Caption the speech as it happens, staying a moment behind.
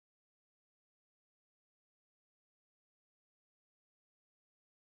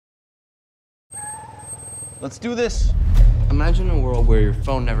Let's do this. Imagine a world where your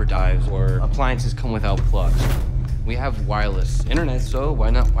phone never dies or appliances come without plugs. We have wireless internet, so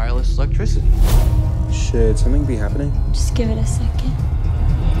why not wireless electricity? Should something be happening? Just give it a second.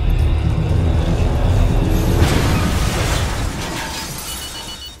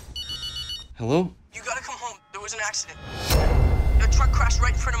 Hello? You gotta come home. There was an accident. A truck crashed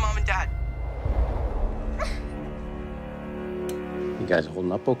right in front of Mom and Dad. You guys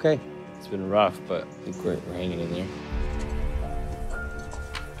holding up okay? It's been rough, but I think we're hanging in there.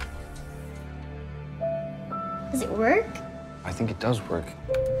 Does it work? I think it does work.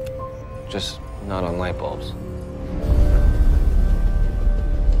 Just not on light bulbs.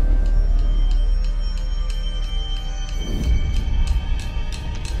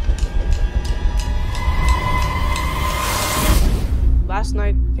 Last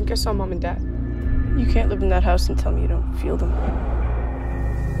night, I think I saw Mom and Dad. You can't live in that house and tell me you don't feel them.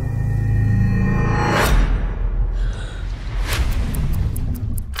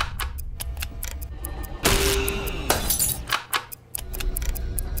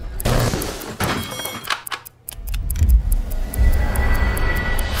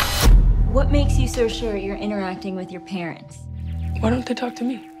 What makes you so sure you're interacting with your parents? Why don't they talk to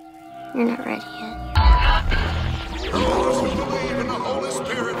me? You're not ready yet. Those who believe in the Holy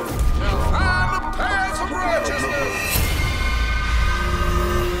Spirit shall find the paths of righteousness.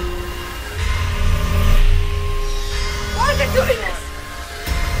 Why are they doing